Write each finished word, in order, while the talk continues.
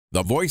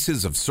The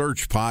Voices of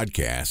Search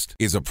podcast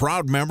is a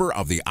proud member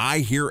of the I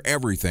Hear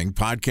Everything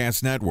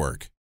podcast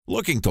network.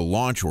 Looking to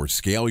launch or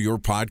scale your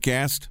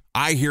podcast?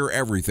 I Hear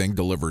Everything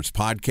delivers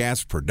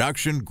podcast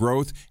production,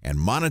 growth, and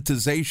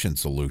monetization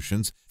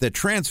solutions that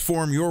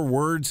transform your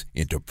words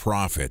into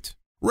profit.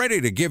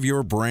 Ready to give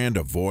your brand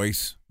a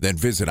voice? Then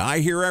visit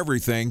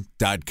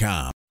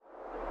iheareverything.com.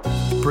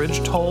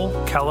 Bridge toll,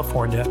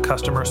 California,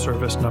 customer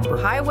service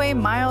number. Highway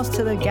miles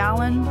to the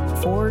gallon,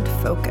 Ford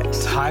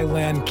Focus.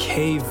 Thailand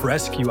cave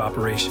rescue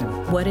operation.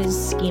 What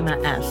is Schema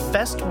F?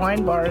 Best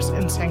wine bars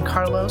in San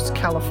Carlos,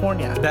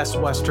 California. Best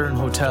Western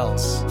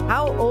hotels.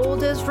 How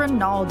old is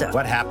Ronaldo?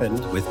 What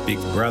happened with Big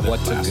Brother?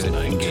 What's a good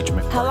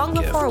engagement? How long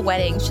before a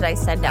wedding should I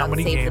send out How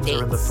many save the games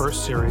dates? are in the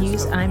first series?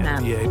 Use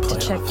IMAP to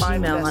check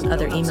email on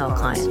other email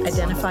clients.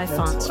 Identify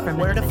fonts from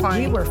Where to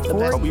find We were the 4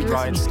 best years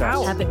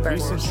out. Avid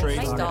burgers.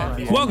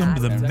 Welcome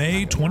to the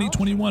May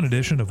 2021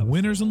 edition of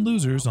Winners and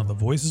Losers on the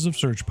Voices of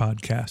Search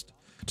podcast.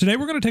 Today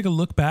we're going to take a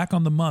look back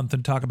on the month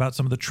and talk about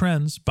some of the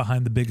trends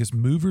behind the biggest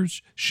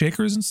movers,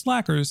 shakers, and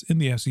slackers in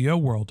the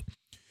SEO world.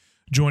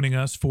 Joining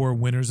us for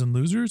Winners and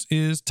Losers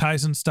is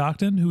Tyson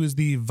Stockton, who is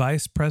the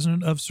Vice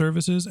President of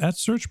Services at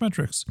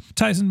Searchmetrics.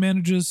 Tyson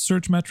manages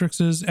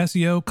Searchmetrics'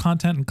 SEO,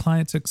 content, and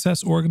client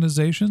success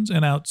organizations,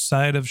 and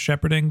outside of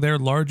shepherding their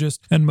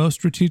largest and most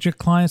strategic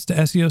clients to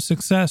SEO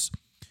success,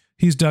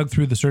 he's dug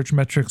through the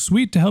Searchmetrics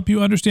suite to help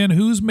you understand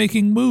who's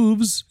making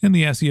moves in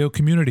the SEO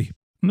community.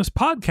 And this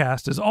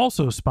podcast is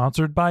also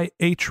sponsored by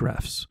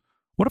Ahrefs.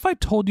 What if I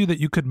told you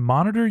that you could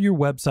monitor your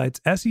website's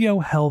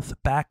SEO health,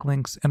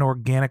 backlinks, and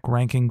organic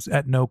rankings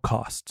at no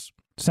costs?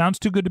 Sounds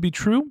too good to be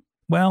true?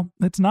 Well,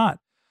 it's not,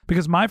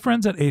 because my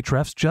friends at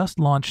Ahrefs just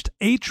launched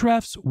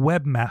Ahrefs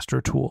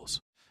Webmaster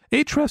Tools.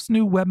 Ahrefs'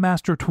 new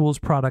Webmaster Tools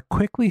product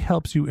quickly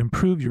helps you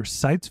improve your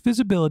site's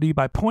visibility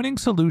by pointing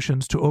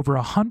solutions to over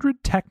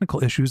 100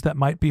 technical issues that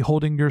might be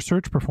holding your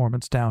search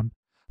performance down.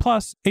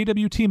 Plus,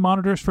 AWT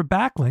monitors for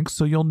backlinks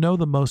so you'll know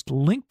the most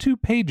linked to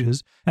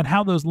pages and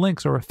how those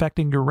links are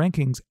affecting your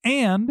rankings.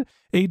 And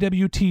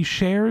AWT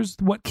shares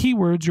what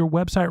keywords your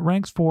website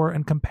ranks for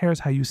and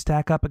compares how you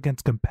stack up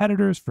against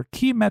competitors for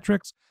key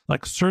metrics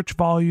like search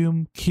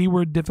volume,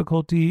 keyword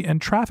difficulty, and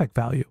traffic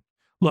value.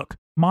 Look,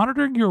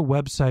 monitoring your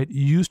website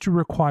used to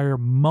require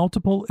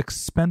multiple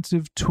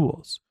expensive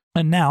tools.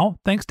 And now,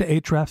 thanks to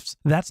Ahrefs,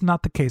 that's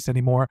not the case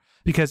anymore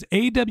because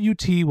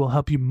AWT will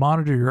help you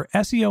monitor your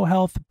SEO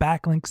health,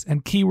 backlinks,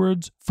 and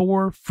keywords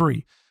for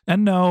free.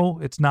 And no,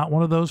 it's not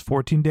one of those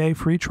 14-day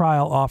free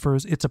trial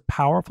offers. It's a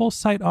powerful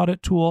site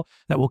audit tool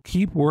that will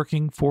keep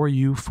working for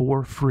you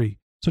for free.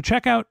 So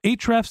check out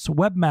Ahrefs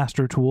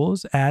Webmaster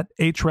Tools at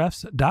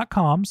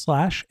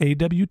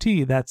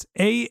ahrefs.com/AWT. That's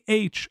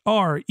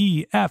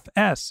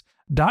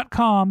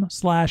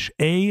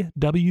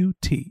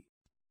ahrefs.com/AWT.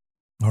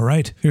 All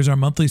right, here's our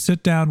monthly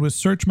sit down with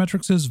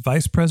Searchmetrics'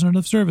 Vice President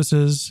of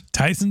Services,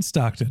 Tyson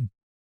Stockton.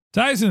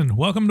 Tyson,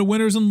 welcome to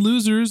Winners and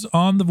Losers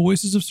on the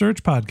Voices of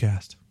Search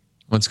podcast.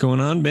 What's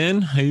going on,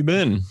 Ben? How you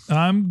been?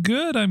 I'm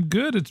good.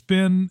 It's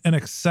been an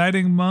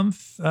exciting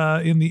month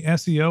in the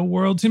SEO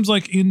world. Seems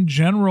like in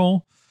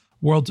general,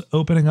 world's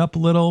opening up a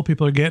little.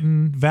 People are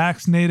getting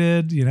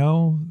vaccinated,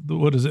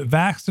 what is it?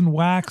 Vaxxed and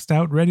waxed,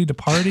 out ready to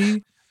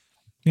party.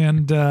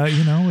 And,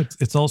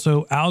 it's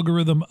also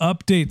algorithm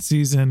update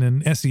season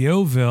in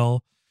SEOville.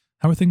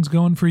 How are things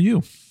going for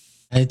you?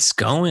 It's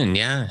going,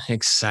 yeah.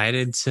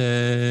 Excited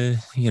to,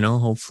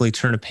 hopefully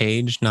turn a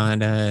page,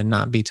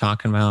 not be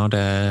talking about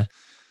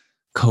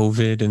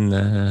COVID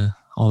and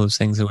all those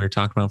things that we were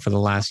talking about for the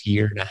last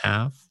year and a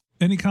half.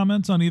 Any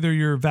comments on either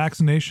your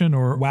vaccination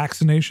or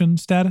vaccination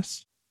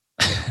status?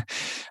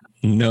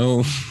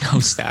 No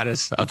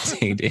status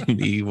update in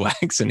the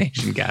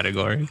vaccination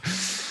category.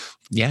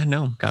 Yeah,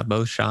 no, got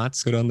both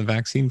shots. Good on the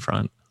vaccine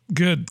front.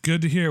 Good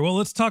to hear. Well,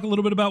 let's talk a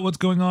little bit about what's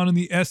going on in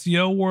the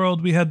SEO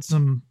world. We had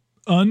some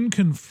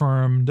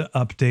unconfirmed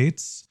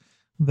updates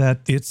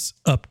that it's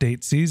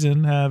update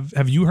season.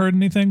 Have you heard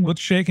anything?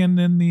 What's shaking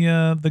in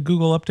the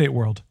Google update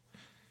world?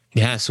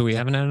 Yeah, so we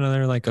haven't had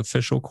another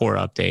official core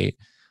update,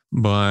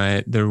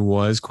 but there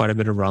was quite a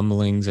bit of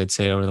rumblings, I'd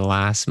say, over the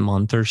last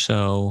month or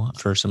so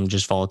for some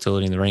just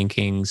volatility in the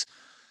rankings.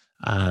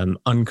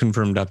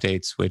 Unconfirmed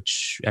updates,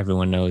 which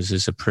everyone knows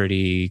is a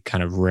pretty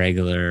kind of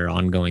regular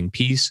ongoing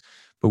piece.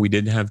 But we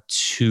did have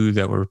two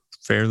that were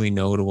fairly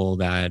notable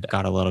that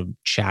got a lot of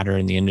chatter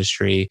in the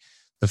industry.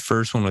 The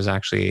first one was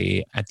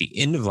actually at the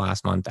end of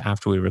last month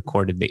after we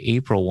recorded the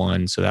April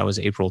one. So that was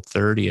April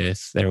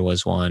 30th. There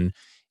was one.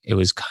 It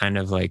was kind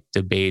of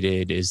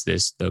debated, is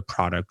this the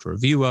product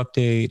review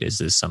update? Is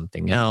this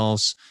something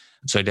else?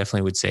 So I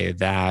definitely would say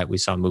that we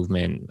saw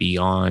movement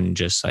beyond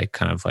just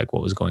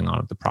what was going on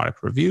with the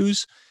product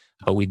reviews.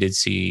 But we did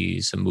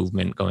see some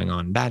movement going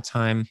on that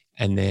time.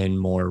 And then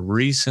more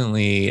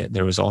recently,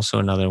 there was also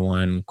another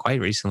one quite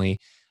recently,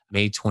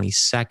 May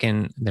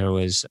 22nd, there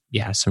was,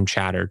 some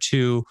chatter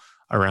too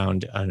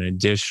around an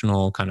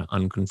additional kind of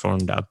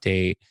unconfirmed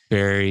update.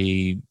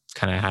 Very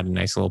kind of had a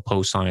nice little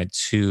post on it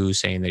too,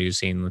 saying that he was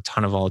seeing a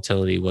ton of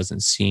volatility,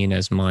 wasn't seen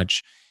as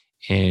much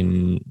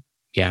in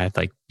yeah,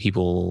 like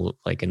people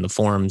like in the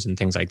forums and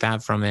things like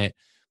that from it.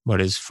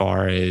 But as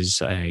far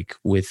as like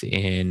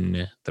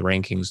within the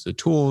rankings, the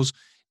tools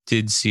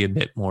did see a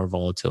bit more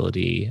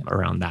volatility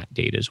around that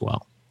date as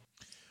well.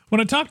 When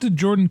I talked to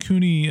Jordan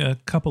Cooney a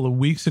couple of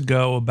weeks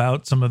ago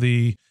about some of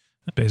the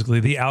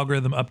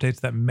algorithm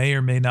updates that may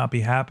or may not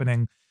be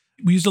happening,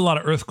 we used a lot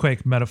of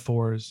earthquake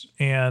metaphors,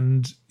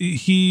 and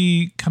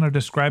he kind of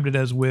described it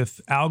as with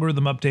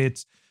algorithm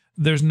updates,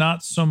 there's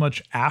not so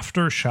much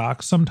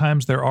aftershocks.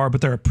 Sometimes there are,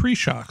 but there are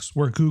pre-shocks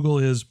where Google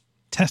is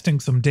testing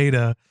some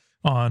data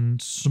on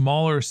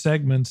smaller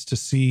segments to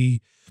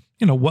see,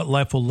 what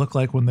life will look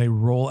like when they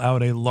roll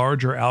out a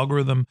larger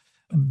algorithm.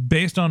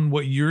 Based on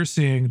what you're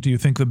seeing, do you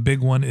think the big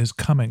one is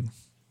coming?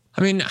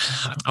 I mean,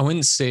 I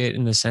wouldn't say it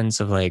in the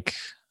sense of like,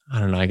 I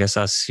don't know, I guess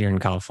us here in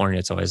California,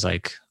 it's always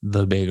like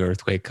the big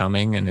earthquake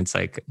coming. And it's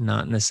like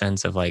not in the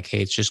sense of like,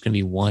 hey, it's just going to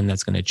be one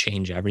that's going to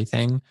change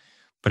everything.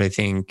 But I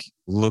think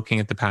looking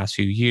at the past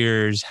few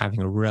years,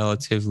 having a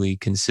relatively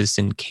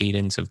consistent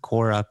cadence of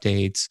core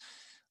updates,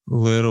 a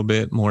little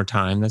bit more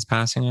time that's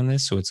passing on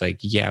this. So it's like,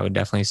 yeah, I would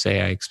definitely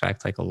say I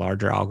expect like a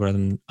larger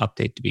algorithm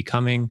update to be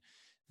coming.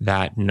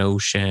 That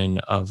notion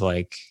of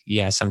like,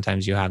 yeah,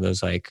 sometimes you have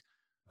those like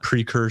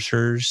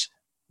precursors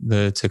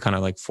to kind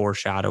of like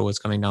foreshadow what's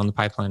coming down the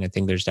pipeline. I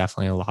think there's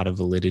definitely a lot of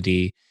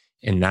validity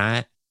in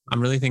that.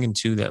 I'm really thinking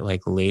too that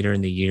like later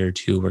in the year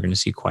too, we're going to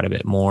see quite a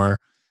bit more.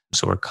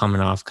 So we're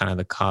coming off kind of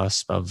the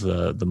cusp of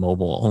the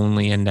mobile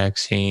only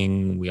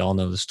indexing. We all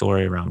know the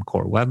story around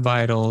core web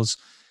vitals,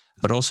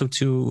 but also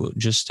too,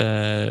 just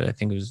I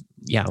think it was,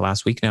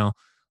 last week now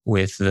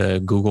with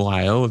the Google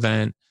I/O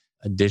event,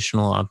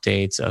 additional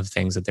updates of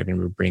things that they're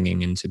going to be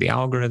bringing into the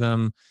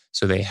algorithm.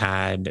 So they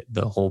had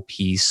the whole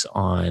piece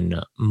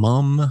on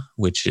MUM,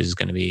 which is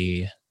going to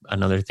be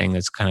another thing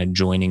that's kind of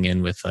joining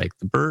in with like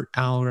the BERT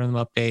algorithm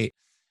update.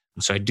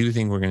 So I do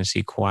think we're going to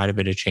see quite a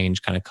bit of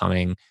change kind of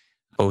coming,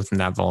 both in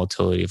that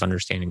volatility of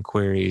understanding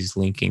queries,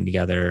 linking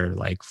together,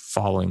 like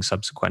following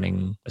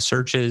subsequent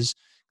searches.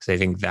 Because I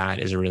think that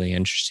is a really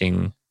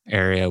interesting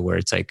area where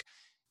it's like,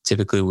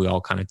 typically we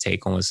all kind of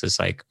take almost this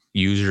like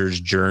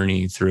user's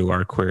journey through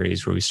our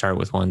queries where we start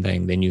with one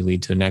thing, then you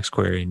lead to the next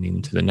query and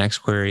then to the next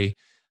query.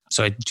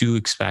 So I do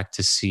expect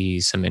to see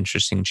some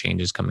interesting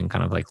changes coming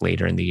kind of like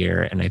later in the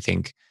year. And I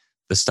think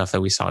the stuff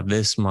that we saw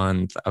this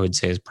month, I would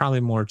say is probably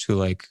more to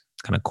like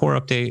kind of core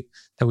update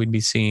that we'd be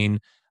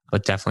seeing,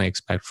 but definitely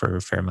expect for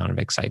a fair amount of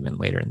excitement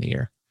later in the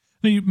year.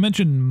 Now, you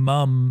mentioned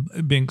MUM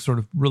being sort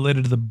of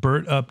related to the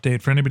BERT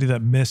update. For anybody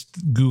that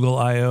missed Google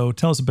I/O,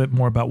 tell us a bit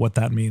more about what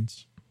that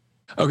means.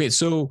 Okay,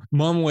 so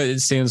MUM, what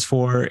it stands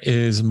for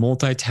is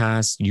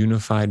Multitask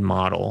Unified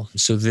Model.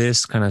 So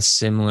this kind of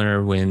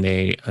similar when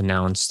they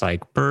announced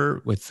like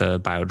BERT with the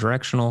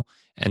bidirectional.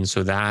 And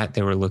so that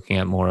they were looking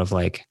at more of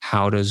like,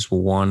 how does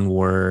one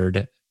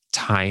word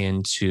tie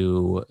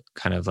into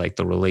kind of like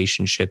the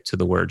relationship to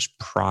the words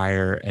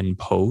prior and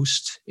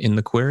post in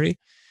the query?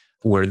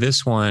 Where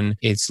this one,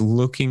 it's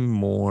looking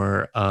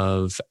more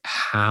of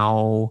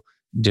how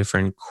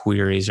different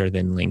queries are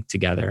then linked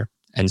together.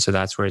 And so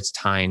that's where it's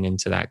tying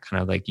into that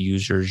kind of like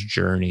user's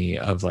journey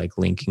of like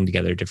linking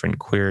together different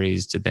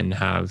queries to then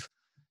have,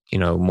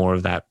 more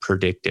of that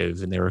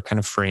predictive. And they were kind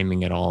of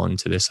framing it all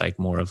into this like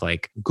more of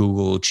like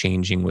Google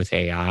changing with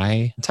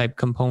AI type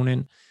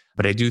component.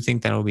 But I do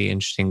think that'll be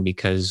interesting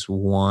because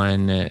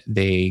one,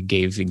 they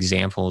gave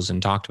examples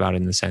and talked about it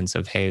in the sense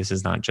of, hey, this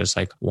is not just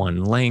like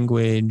one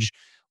language.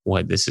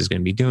 What this is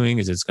going to be doing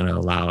is it's going to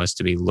allow us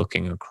to be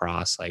looking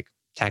across like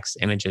text,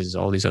 images,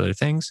 all these other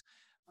things.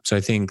 So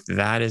I think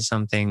that is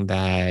something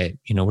that,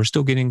 we're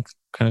still getting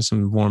kind of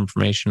some more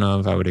information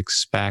of. I would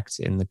expect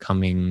in the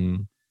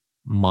coming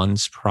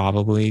months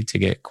probably to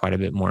get quite a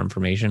bit more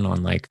information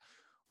on like,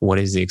 what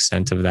is the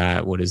extent of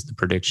that? What is the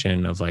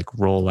prediction of like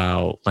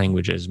rollout,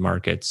 languages,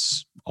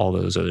 markets, all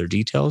those other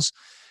details.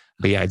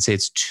 But yeah, I'd say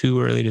it's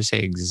too early to say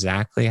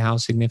exactly how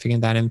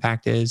significant that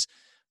impact is.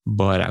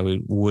 But I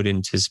would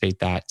anticipate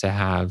that to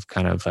have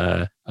kind of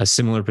a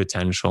similar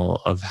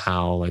potential of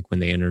how like when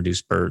they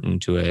introduce BERT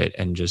into it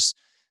and just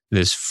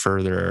this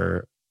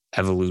further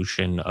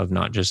evolution of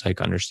not just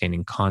like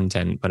understanding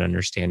content, but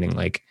understanding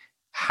like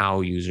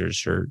how users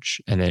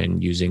search and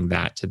then using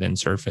that to then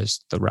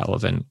surface the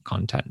relevant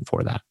content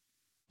for that.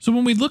 So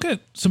when we look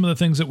at some of the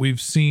things that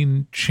we've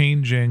seen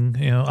changing,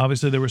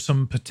 obviously there were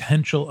some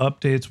potential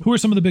updates. Who are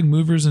some of the big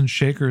movers and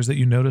shakers that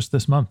you noticed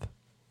this month?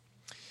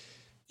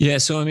 Yeah,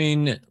 so I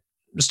mean,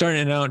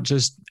 starting it out,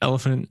 just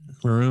elephant in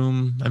the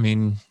room. I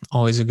mean,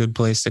 always a good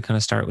place to kind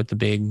of start with the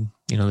big,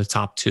 the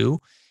top two.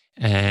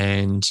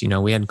 And,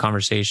 we had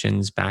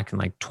conversations back in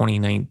like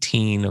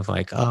 2019 of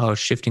like,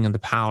 shifting of the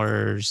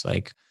powers,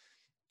 like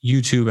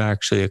YouTube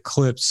actually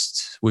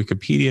eclipsed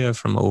Wikipedia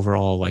from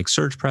overall like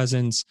search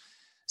presence.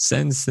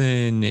 Since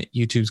then,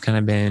 YouTube's kind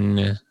of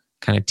been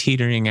kind of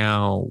teetering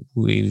out.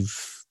 We've,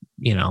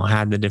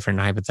 had the different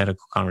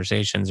hypothetical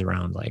conversations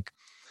around like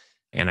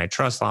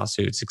antitrust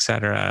lawsuits, et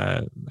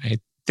cetera. I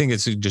think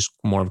it's just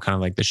more of kind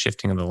of like the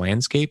shifting of the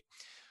landscape.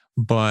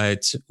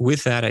 But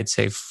with that, I'd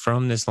say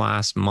from this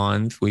last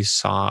month, we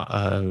saw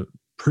a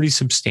pretty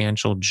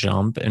substantial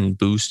jump and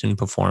boost in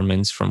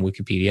performance from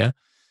Wikipedia.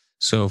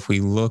 So if we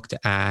looked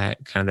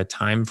at kind of the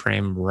time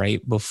frame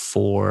right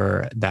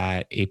before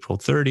that April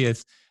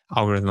 30th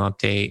algorithm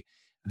update,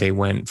 they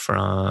went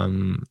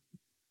from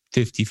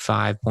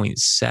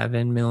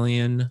 55.7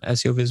 million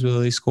SEO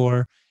visibility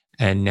score,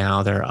 and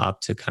now they're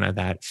up to kind of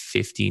that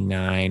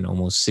 59,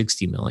 almost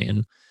 60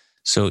 million.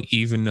 So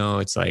even though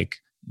it's like,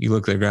 you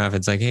look at the graph,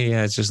 it's like, hey,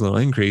 yeah, it's just a little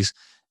increase.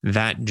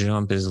 That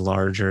jump is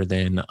larger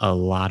than a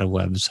lot of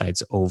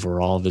websites'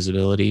 overall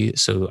visibility.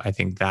 So I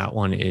think that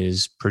one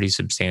is pretty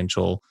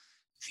substantial.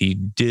 The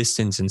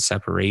distance and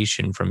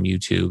separation from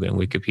YouTube and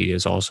Wikipedia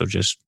is also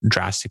just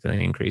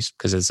drastically increased,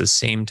 because it's the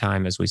same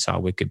time as we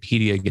saw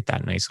Wikipedia get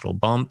that nice little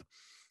bump.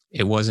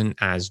 It wasn't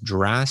as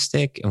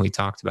drastic. And we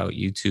talked about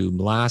YouTube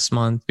last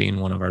month being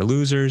one of our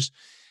losers.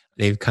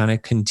 They've kind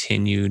of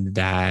continued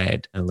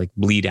that like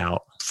bleed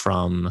out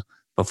from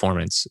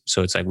performance.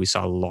 So it's like we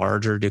saw a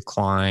larger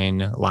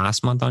decline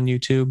last month on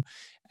YouTube.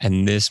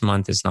 And this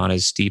month is not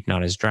as steep,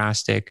 not as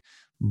drastic,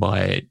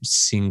 but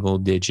single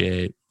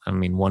digit,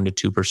 1%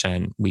 to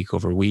 2% week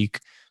over week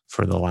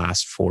for the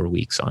last 4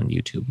 weeks on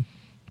YouTube.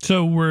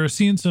 So we're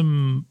seeing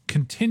some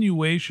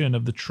continuation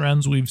of the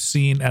trends we've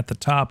seen at the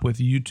top, with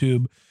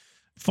YouTube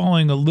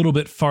falling a little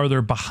bit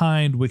farther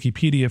behind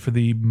Wikipedia for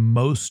the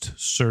most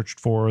searched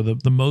for,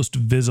 the most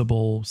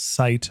visible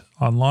site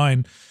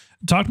online.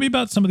 Talk to me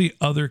about some of the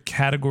other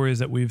categories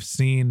that we've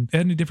seen.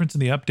 Any difference in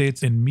the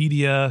updates in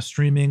media,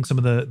 streaming, some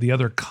of the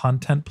other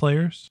content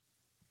players?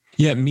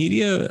 Yeah,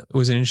 media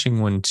was an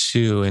interesting one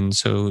too. And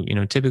so,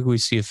 typically we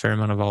see a fair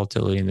amount of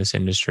volatility in this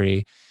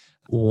industry.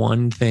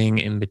 One thing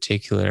in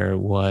particular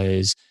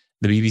was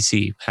the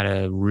BBC had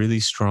a really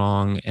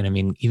strong,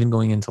 and even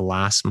going into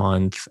last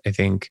month, I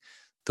think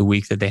the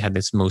week that they had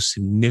this most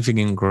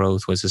significant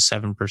growth was a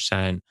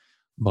 7%,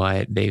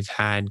 but they've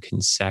had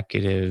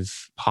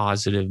consecutive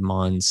positive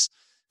months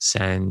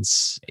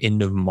since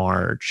end of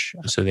March.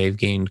 So they've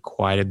gained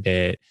quite a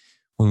bit.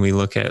 When we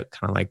look at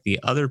kind of like the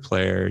other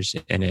players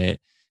in it,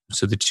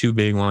 so the two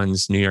big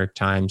ones, New York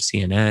Times,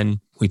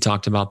 CNN, we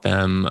talked about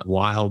them a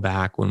while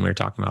back when we were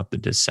talking about the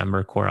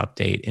December core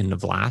update end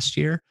of last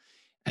year.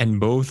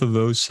 And both of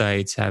those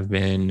sites have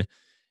been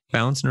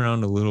bouncing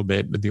around a little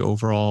bit, but the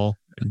overall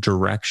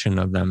direction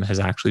of them has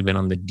actually been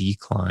on the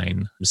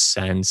decline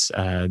since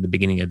the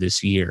beginning of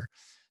this year.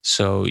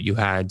 So you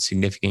had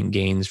significant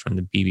gains from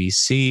the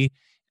BBC,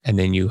 and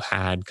then you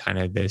had kind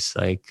of this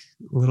like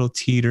little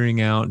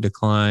teetering out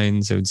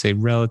declines. I would say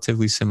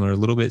relatively similar, a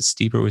little bit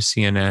steeper with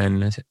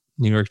CNN.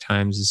 New York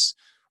Times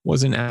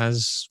wasn't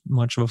as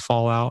much of a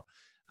fallout,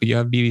 but you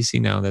have BBC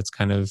now that's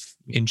kind of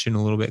inching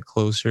a little bit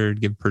closer to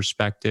give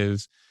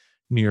perspective.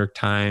 New York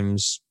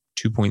Times,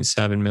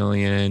 2.7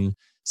 million,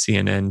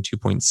 CNN,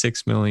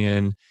 2.6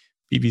 million,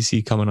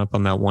 BBC coming up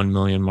on that 1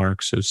 million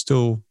mark. So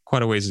still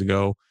quite a ways to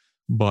go.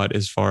 But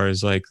as far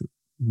as like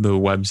the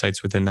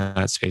websites within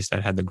that space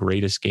that had the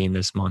greatest gain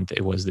this month,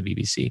 it was the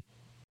BBC.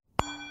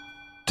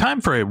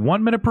 Time for a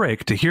 1-minute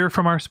break to hear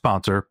from our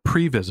sponsor,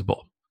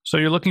 Previsible. So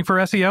you're looking for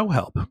SEO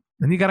help,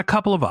 and you got a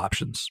couple of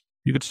options.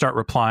 You could start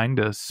replying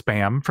to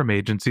spam from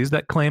agencies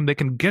that claim they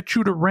can get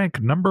you to rank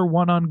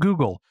 #1 on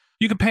Google.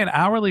 You can pay an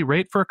hourly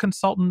rate for a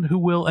consultant who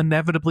will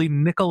inevitably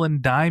nickel and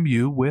dime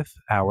you with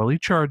hourly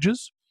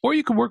charges. Or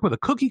you can work with a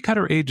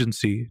cookie-cutter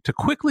agency to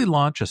quickly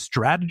launch a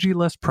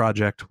strategy-less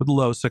project with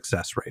low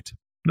success rate.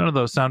 None of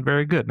those sound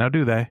very good, now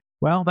do they?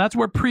 Well, that's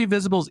where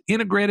Previsible's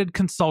integrated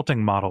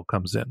consulting model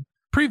comes in.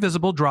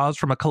 Previsible draws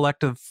from a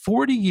collective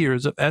 40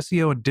 years of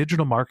SEO and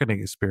digital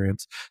marketing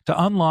experience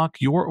to unlock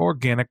your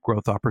organic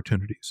growth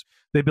opportunities.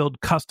 They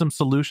build custom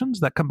solutions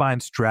that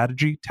combine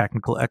strategy,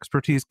 technical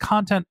expertise,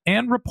 content,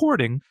 and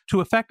reporting to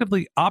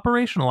effectively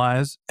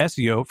operationalize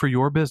SEO for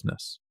your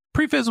business.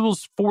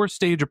 Previsible's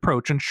 4-stage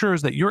approach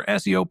ensures that your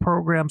SEO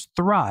programs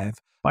thrive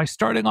by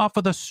starting off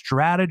with a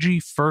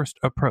strategy-first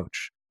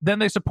approach. Then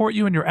they support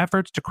you in your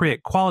efforts to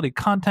create quality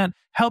content,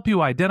 help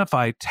you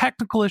identify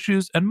technical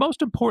issues, and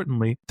most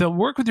importantly, they'll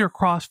work with your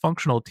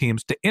cross-functional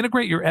teams to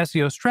integrate your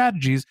SEO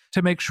strategies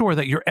to make sure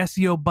that your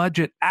SEO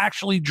budget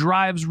actually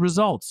drives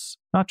results,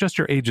 not just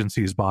your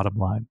agency's bottom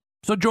line.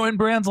 So join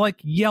brands like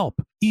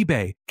Yelp,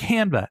 eBay,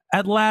 Canva,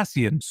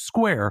 Atlassian,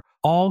 Square,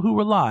 all who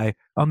rely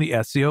on the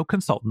SEO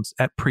consultants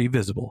at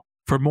Previsible.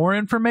 For more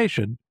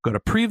information, go to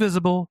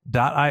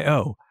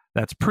previsible.io.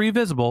 That's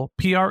Previsible,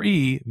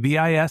 Previsible.io.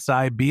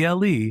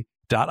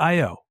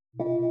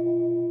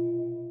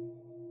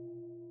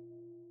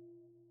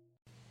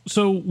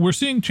 So we're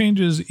seeing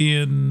changes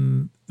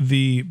in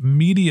the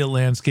media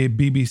landscape,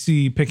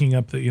 BBC picking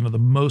up the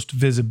most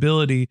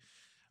visibility.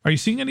 Are you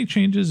seeing any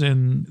changes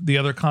in the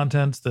other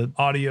contents, the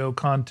audio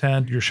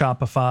content, your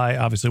Shopify?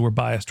 Obviously, we're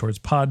biased towards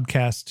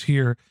podcasts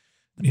here.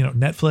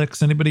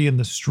 Netflix, anybody in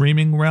the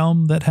streaming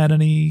realm that had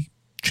any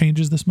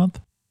changes this month?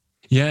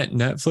 Yeah,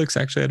 Netflix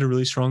actually had a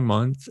really strong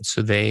month.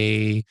 So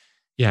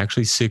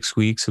actually 6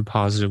 weeks of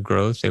positive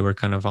growth. They were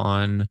kind of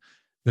on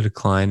the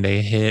decline.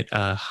 They hit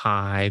a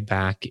high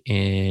back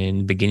in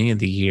the beginning of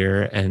the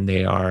year, and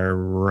they are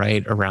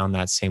right around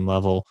that same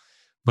level.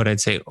 But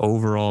I'd say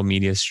overall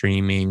media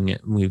streaming,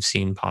 we've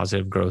seen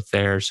positive growth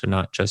there. So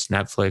not just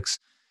Netflix.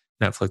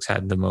 Netflix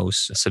had the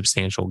most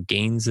substantial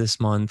gains this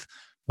month,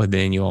 but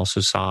then you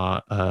also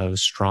saw a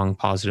strong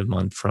positive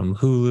month from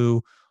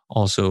Hulu.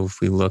 Also, if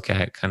we look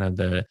at kind of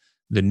the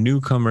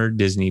newcomer,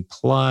 Disney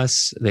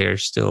Plus, they're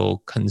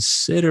still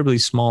considerably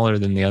smaller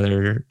than the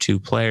other two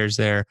players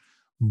there.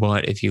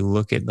 But if you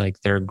look at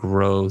like their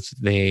growth,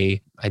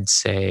 I'd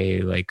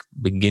say like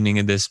beginning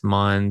of this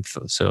month.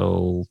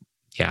 So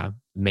yeah,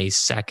 May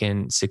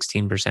 2nd,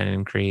 16%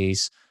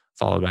 increase,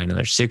 followed by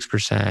another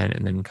 6%,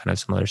 and then kind of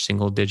some other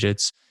single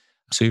digits.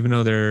 So even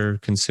though they're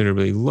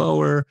considerably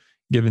lower,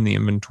 given the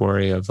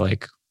inventory of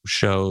like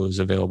shows,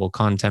 available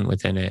content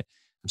within it,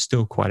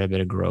 still quite a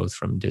bit of growth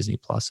from Disney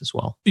Plus as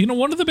well.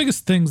 One of the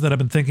biggest things that I've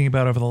been thinking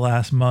about over the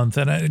last month,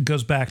 and it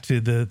goes back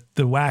to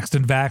the waxed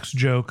and vaxxed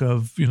joke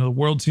of, the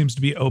world seems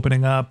to be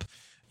opening up.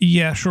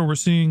 Yeah, sure, we're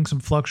seeing some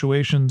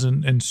fluctuations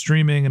in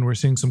streaming, and we're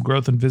seeing some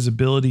growth and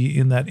visibility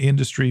in that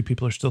industry.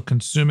 People are still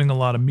consuming a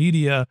lot of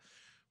media.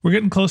 We're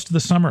getting close to the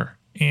summer,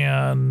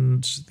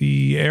 and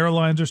the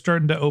airlines are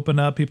starting to open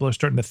up. People are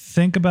starting to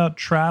think about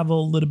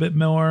travel a little bit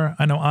more.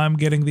 I know I'm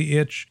getting the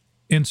itch.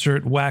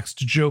 Insert waxed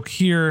joke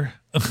here.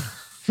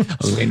 I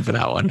was waiting for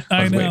that one.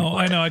 I know.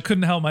 I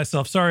couldn't help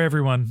myself. Sorry,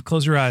 everyone.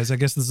 Close your eyes. I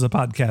guess this is a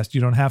podcast.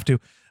 You don't have to.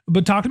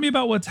 But talk to me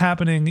about what's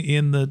happening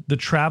in the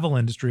travel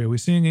industry. Are we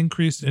seeing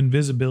increase in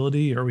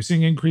visibility? Are we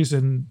seeing increase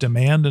in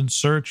demand and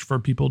search for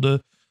people to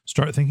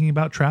start thinking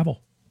about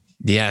travel?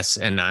 Yes.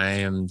 And I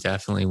am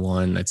definitely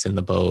one that's in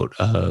the boat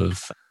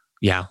of,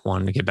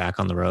 wanting to get back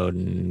on the road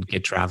and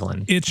get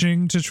traveling.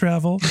 Itching to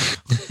travel?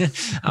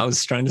 I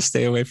was trying to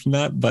stay away from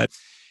that. But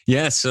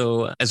yeah,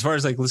 so as far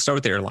as let's start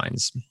with the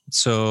airlines.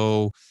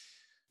 So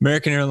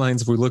American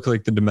Airlines, if we look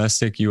like the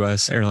domestic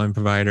U.S. airline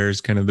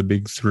providers, kind of the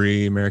big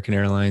three, American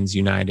Airlines,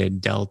 United,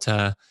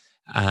 Delta.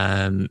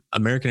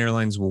 American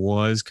Airlines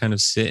was kind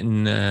of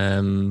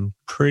sitting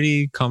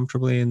pretty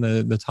comfortably in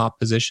the top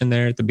position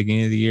there at the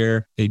beginning of the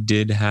year. They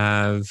did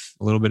have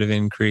a little bit of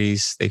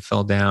increase. They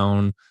fell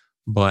down,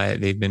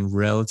 but they've been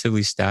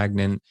relatively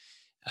stagnant.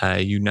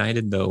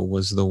 United, though,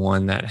 was the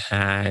one that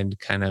had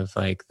kind of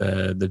like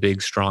the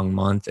big strong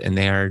month, and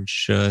they are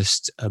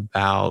just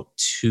about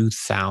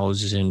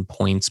 2,000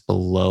 points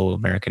below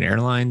American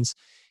Airlines.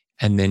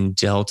 And then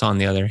Delta, on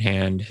the other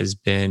hand,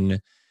 they've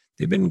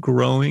been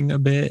growing a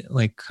bit,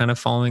 like kind of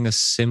following a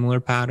similar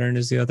pattern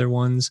as the other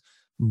ones,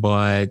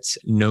 but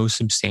no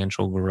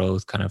substantial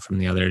growth kind of from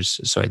the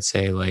others. So I'd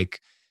say like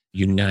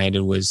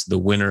United was the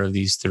winner of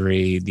these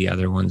three. The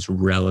other one's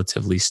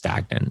relatively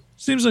stagnant.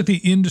 Seems like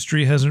the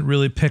industry hasn't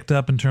really picked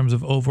up in terms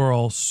of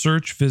overall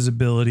search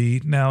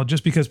visibility. Now,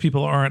 just because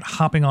people aren't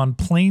hopping on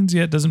planes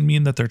yet doesn't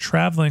mean that they're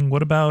traveling.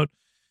 What about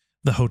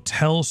the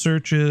hotel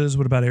searches?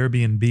 What about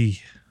Airbnb?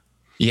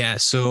 Yeah,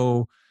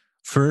 so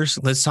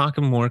first, let's talk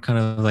more kind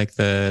of like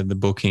the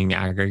booking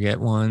aggregate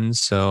ones.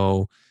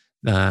 So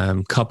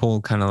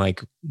couple kind of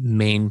like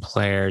main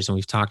players, and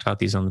we've talked about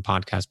these on the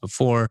podcast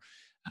before.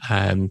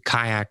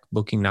 Kayak,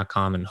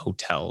 Booking.com, and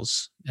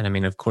hotels. And I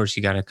mean, of course,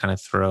 you got to kind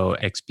of throw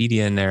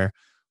Expedia in there,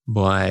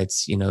 but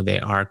they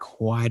are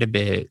quite a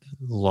bit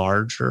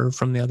larger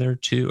from the other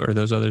two or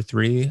those other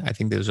three. I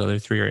think those other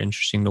three are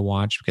interesting to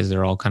watch because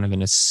they're all kind of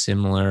in a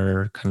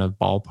similar kind of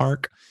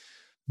ballpark.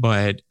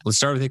 But let's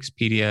start with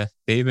Expedia.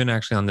 They've been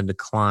actually on the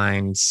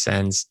decline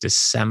since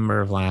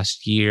December of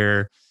last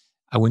year.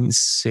 I wouldn't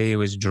say it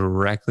was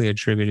directly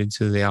attributed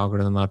to the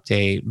algorithm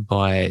update,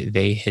 but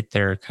they hit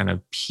their kind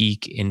of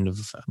peak in,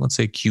 let's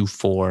say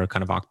Q4,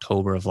 kind of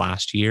October of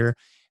last year.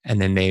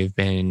 And then they've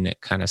been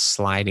kind of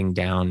sliding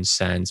down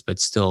since, but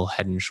still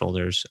head and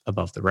shoulders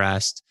above the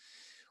rest.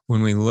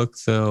 When we look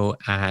though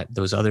at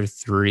those other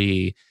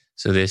three,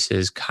 so this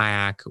is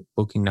Kayak,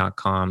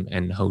 Booking.com,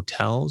 and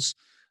hotels.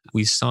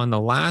 We saw in the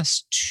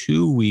last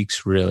 2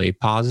 weeks, really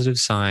positive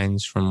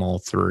signs from all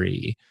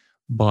three.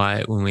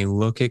 But when we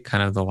look at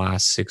kind of the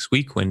last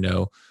 6-week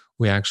window,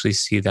 we actually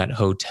see that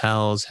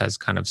hotels has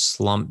kind of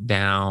slumped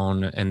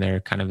down and they're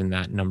kind of in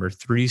that number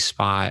 3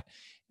 spot.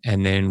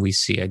 And then we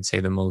see, I'd say,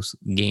 the most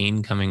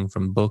gain coming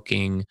from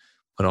Booking,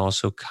 but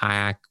also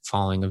Kayak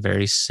following a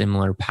very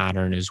similar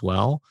pattern as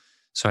well.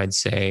 So I'd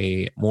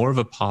say more of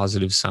a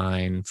positive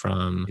sign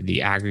from the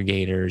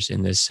aggregators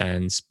in this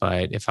sense.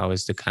 But if I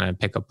was to kind of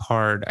pick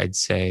apart, I'd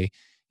say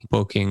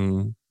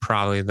Booking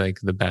probably like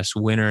the best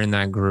winner in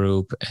that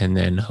group, and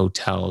then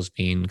hotels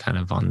being kind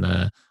of on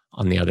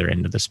the other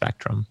end of the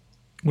spectrum.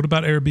 What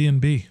about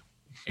Airbnb?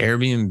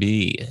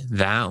 Airbnb,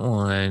 that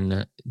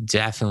one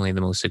definitely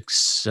the most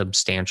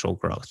substantial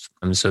growth.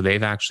 So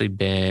they've actually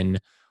been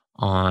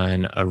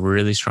on a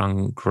really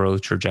strong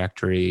growth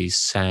trajectory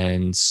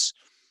since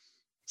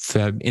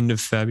end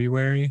of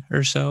February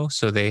or so.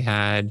 So they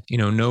had,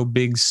 no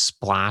big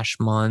splash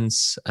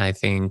months. I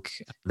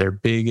think their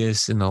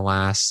biggest in the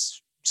last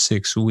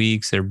 6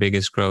 weeks, their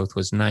biggest growth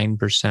was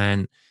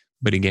 9%.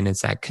 But again,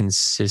 it's that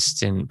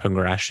consistent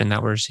progression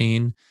that we're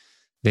seeing.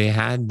 They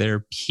had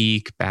their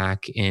peak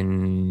back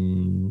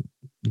in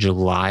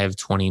July of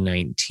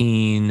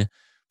 2019,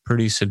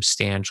 pretty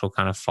substantial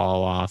kind of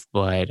fall off,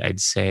 but I'd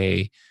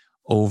say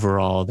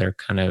overall they're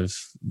kind of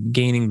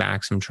gaining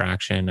back some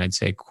traction. I'd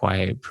say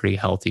pretty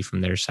healthy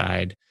from their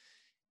side.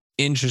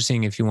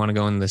 Interesting if you want to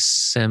go in the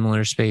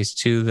similar space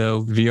too,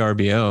 though.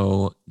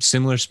 VRBO,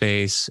 similar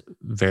space,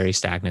 very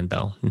stagnant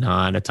though.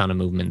 Not a ton of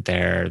movement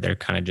there. They're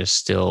kind of just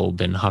still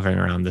been hovering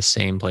around the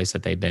same place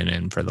that they've been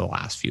in for the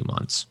last few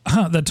months.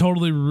 That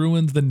totally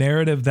ruins the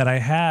narrative that I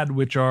had,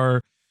 which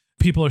are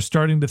people are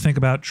starting to think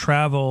about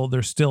travel.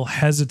 They're still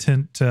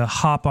hesitant to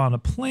hop on a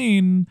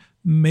plane,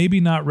 maybe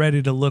not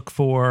ready to look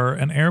for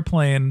an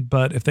airplane,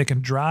 but if they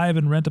can drive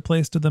and rent a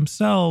place to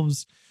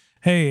themselves,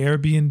 hey,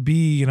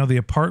 Airbnb, the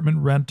apartment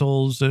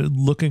rentals are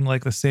looking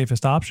like the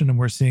safest option. And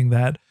we're seeing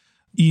that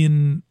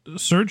in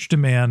search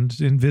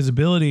demand, in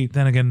visibility.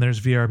 Then again, there's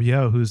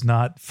VRBO who's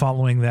not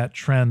following that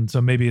trend.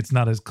 So maybe it's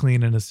not as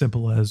clean and as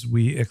simple as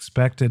we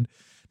expected.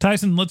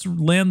 Tyson, let's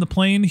land the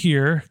plane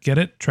here. Get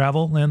it?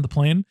 Travel, land the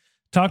plane.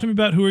 Talk to me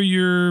about who are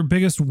your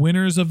biggest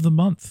winners of the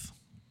month.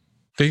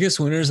 Biggest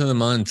winners of the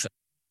month.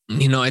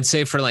 I'd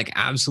say for like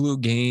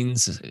absolute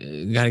gains,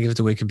 got to give it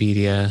to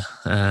Wikipedia.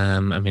 I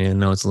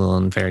know it's a little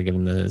unfair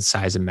given the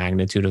size and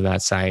magnitude of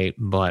that site,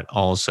 but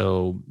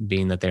also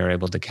being that they were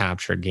able to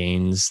capture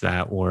gains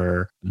that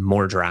were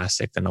more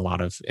drastic than a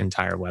lot of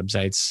entire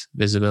websites'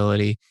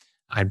 visibility.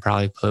 I'd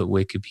probably put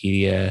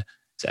Wikipedia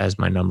as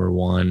my number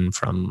one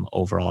from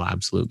overall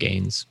absolute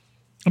gains.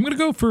 I'm going to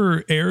go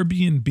for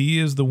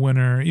Airbnb as the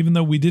winner, even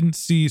though we didn't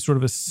see sort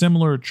of a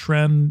similar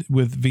trend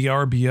with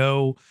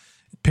VRBO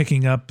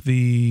picking up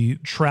the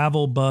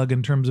travel bug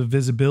in terms of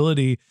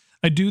visibility.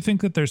 I do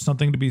think that there's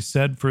something to be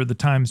said for the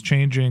times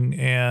changing,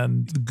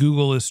 and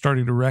Google is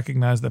starting to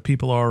recognize that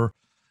people are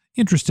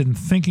interested in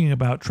thinking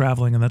about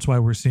traveling, and that's why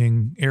we're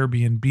seeing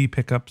Airbnb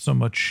pick up so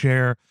much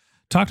share.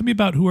 Talk to me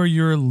about who are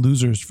your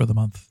losers for the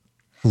month.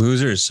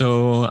 Losers.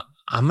 So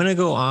I'm going to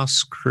go off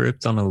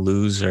script on a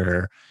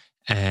loser.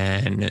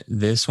 And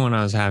this one,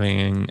 I was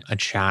having a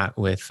chat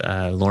with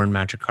Lauren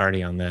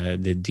Matricardi on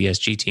the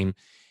DSG team,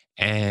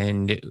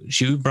 and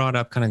she brought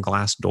up kind of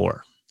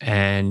Glassdoor.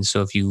 And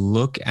so if you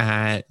look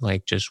at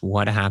like just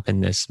what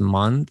happened this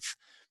month,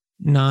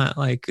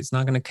 it's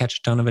not going to catch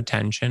a ton of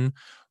attention,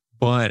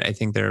 but I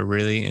think they're a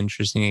really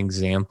interesting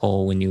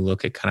example when you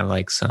look at kind of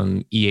like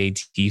some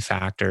EAT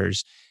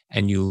factors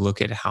and you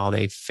look at how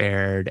they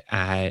fared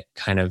at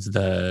kind of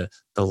the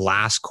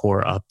last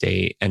core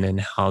update and then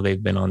how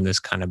they've been on this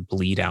kind of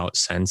bleed out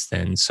since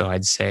then. So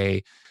I'd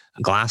say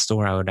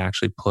Glassdoor I would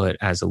actually put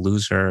as a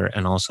loser,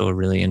 and also a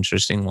really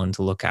interesting one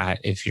to look at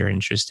if you're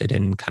interested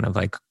in kind of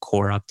like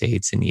core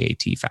updates and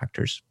EAT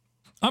factors.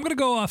 I'm going to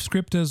go off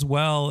script as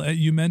well.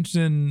 You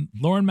mentioned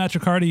Lauren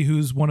Matricardi,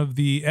 who's one of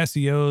the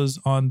SEOs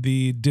on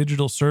the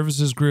digital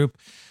services group,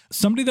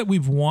 somebody that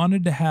we've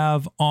wanted to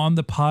have on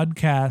the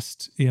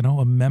podcast,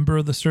 a member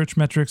of the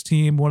Searchmetrics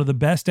team, one of the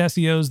best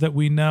SEOs that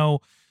we know.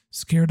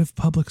 Scared of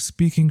public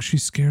speaking.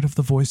 She's scared of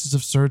the Voices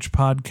of Search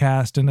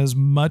podcast. And as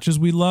much as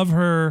we love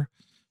her,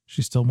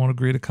 she still won't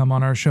agree to come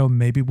on our show.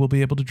 Maybe we'll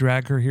be able to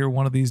drag her here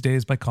one of these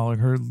days by calling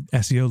her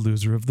SEO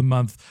loser of the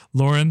month.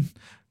 Lauren,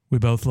 we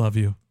both love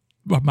you.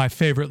 My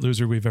favorite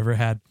loser we've ever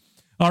had.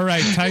 All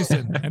right,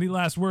 Tyson, any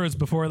last words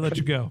before I let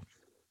you go?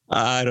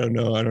 I don't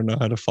know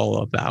how to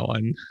follow up that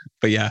one.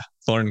 But yeah,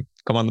 Lauren,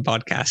 come on the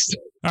podcast.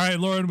 All right,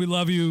 Lauren, we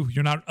love you.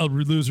 You're not a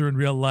loser in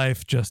real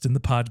life, just in the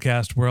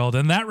podcast world.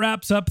 And that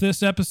wraps up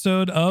this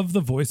episode of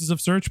the Voices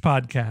of Search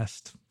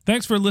podcast.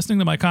 Thanks for listening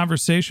to my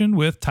conversation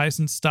with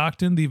Tyson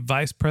Stockton, the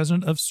Vice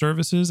President of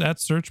Services at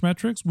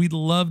Searchmetrics. We'd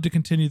love to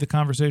continue the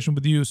conversation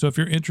with you. So if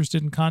you're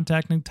interested in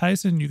contacting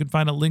Tyson, you can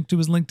find a link to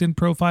his LinkedIn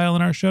profile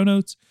in our show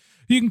notes.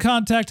 You can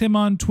contact him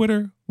on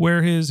Twitter,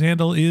 where his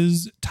handle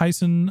is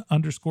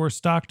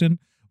Tyson_Stockton,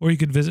 or you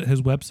can visit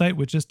his website,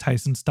 which is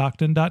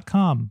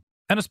TysonStockton.com.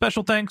 And a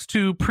special thanks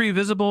to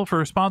Previsible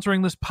for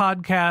sponsoring this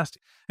podcast.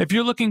 If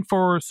you're looking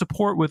for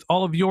support with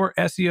all of your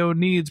SEO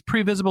needs,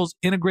 Previsible's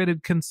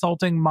integrated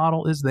consulting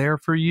model is there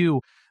for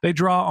you. They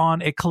draw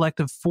on a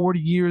collective 40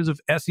 years of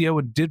SEO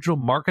and digital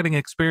marketing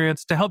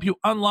experience to help you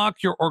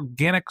unlock your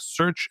organic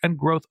search and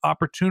growth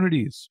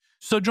opportunities.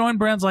 So join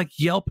brands like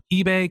Yelp,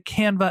 eBay,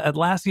 Canva,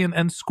 Atlassian,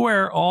 and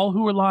Square, all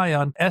who rely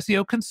on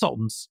SEO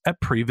consultants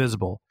at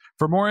Previsible.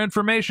 For more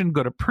information,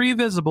 go to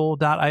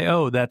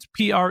previsible.io. That's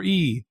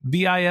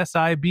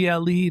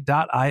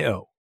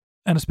previsible.io.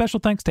 And a special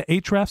thanks to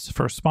Ahrefs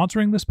for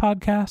sponsoring this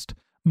podcast.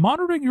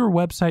 Monitoring your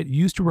website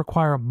used to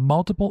require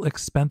multiple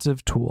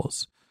expensive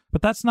tools,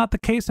 but that's not the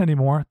case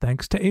anymore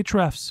thanks to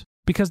Ahrefs,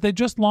 because they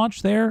just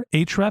launched their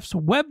Ahrefs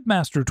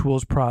Webmaster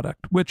Tools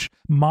product, which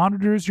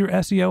monitors your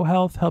SEO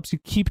health, helps you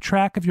keep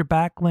track of your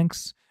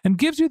backlinks, and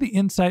gives you the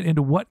insight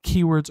into what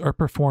keywords are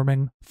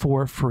performing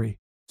for free.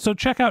 So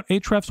check out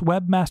Ahrefs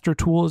Webmaster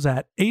Tools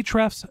at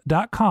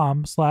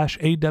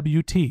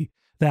ahrefs.com/AWT.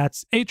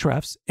 That's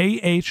Ahrefs,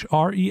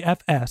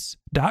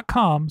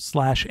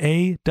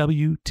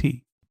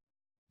 AHREFS.com/AWT.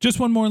 Just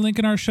one more link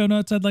in our show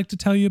notes I'd like to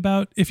tell you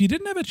about. If you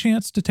didn't have a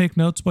chance to take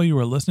notes while you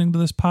were listening to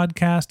this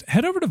podcast,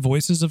 head over to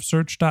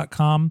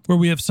voicesofsearch.com, where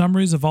we have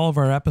summaries of all of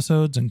our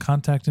episodes and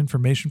contact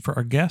information for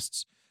our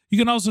guests. You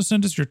can also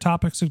send us your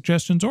topic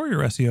suggestions or your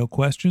SEO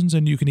questions,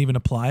 and you can even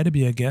apply to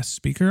be a guest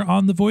speaker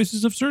on the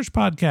Voices of Search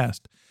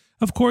podcast.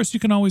 Of course, you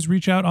can always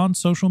reach out on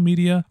social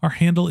media. Our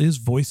handle is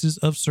Voices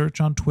of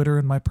Search on Twitter,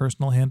 and my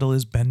personal handle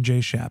is Ben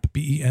J. Shap,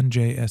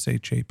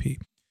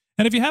 BenJShap.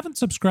 And if you haven't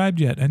subscribed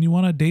yet and you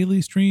want a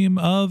daily stream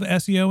of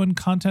SEO and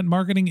content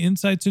marketing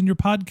insights in your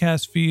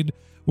podcast feed,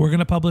 we're going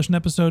to publish an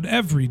episode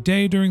every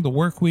day during the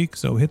work week,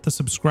 so hit the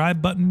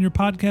subscribe button in your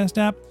podcast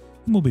app,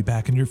 and we'll be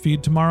back in your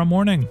feed tomorrow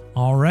morning.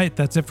 All right,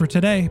 that's it for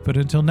today, but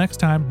until next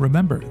time,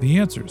 remember, the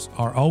answers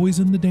are always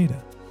in the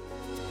data.